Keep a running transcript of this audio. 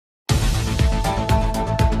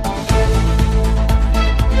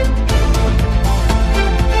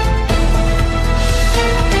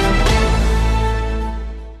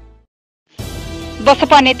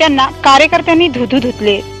बसपा नेत्यांना कार्यकर्त्यांनी धुधू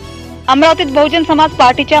धुतले। अमरावतीत बहुजन समाज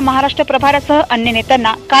पार्टीच्या महाराष्ट्र प्रभारासह अन्य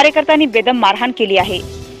नेत्यांना कार्यकर्त्यांनी बेदम मारहाण केली आहे।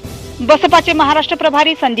 बसपाचे महाराष्ट्र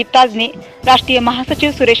प्रभारी संदीप ताजने, राष्ट्रीय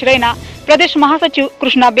महासचिव सुरेश रैना, प्रदेश महासचिव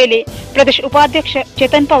कृष्णा बेले, प्रदेश उपाध्यक्ष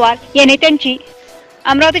चेतन पवार या नेत्यांची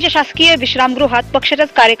अमरावतीच्या शासकीय विश्रामगृहात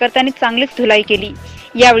पक्षाच्याच कार्यकर्त्यांनी चांगलीच धुलाई केली।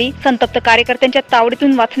 यावेळी संतप्त कार्यकर्त्यांच्या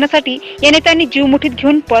तावडीतून वाचण्यासाठी या नेत्यांनी जीव मुठीत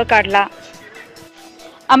घेऊन पळ काढला।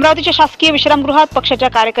 अमरावतीच्या शासकीय विश्रामगृहात पक्षाच्या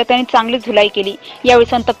कार्यकर्त्यांनी चांगलीच धुलाई केली। यावेळी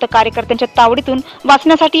संतप्त कार्यकर्त्यांच्या तावडीतून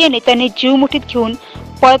वाचण्यासाठी या नेत्यांनी जीव मुठीत घेऊन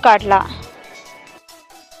पळ काढला।